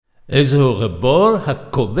Ezehu Rebor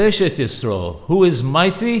HaKovesh et Yisro. Who is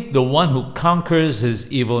mighty? The one who conquers his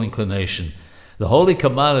evil inclination. The holy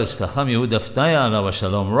Kabbalist Chacham Yehuda Ftaya alav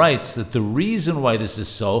Shalom writes that the reason why this is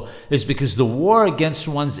so is because the war against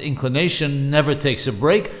one's inclination never takes a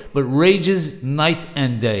break, but rages night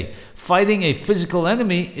and day. Fighting a physical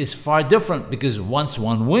enemy is far different because once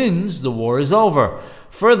one wins, the war is over.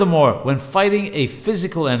 Furthermore, when fighting a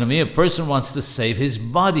physical enemy, a person wants to save his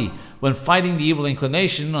body. When fighting the evil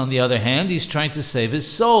inclination, on the other hand, he's trying to save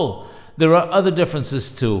his soul. There are other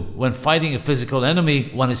differences too. When fighting a physical enemy,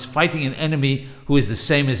 one is fighting an enemy who is the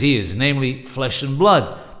same as he is, namely flesh and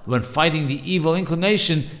blood. When fighting the evil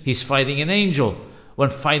inclination, he's fighting an angel. When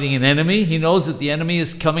fighting an enemy, he knows that the enemy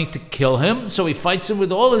is coming to kill him, so he fights him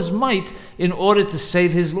with all his might in order to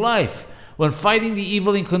save his life. When fighting the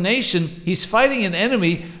evil inclination, he's fighting an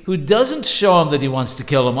enemy who doesn't show him that he wants to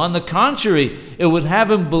kill him. On the contrary, it would have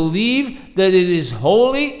him believe that it is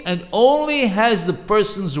holy and only has the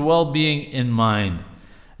person's well-being in mind.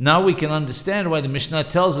 Now we can understand why the Mishnah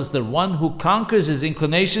tells us that one who conquers his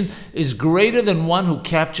inclination is greater than one who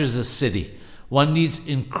captures a city. One needs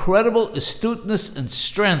incredible astuteness and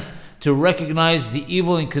strength to recognize the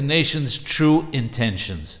evil inclination's true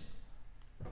intentions.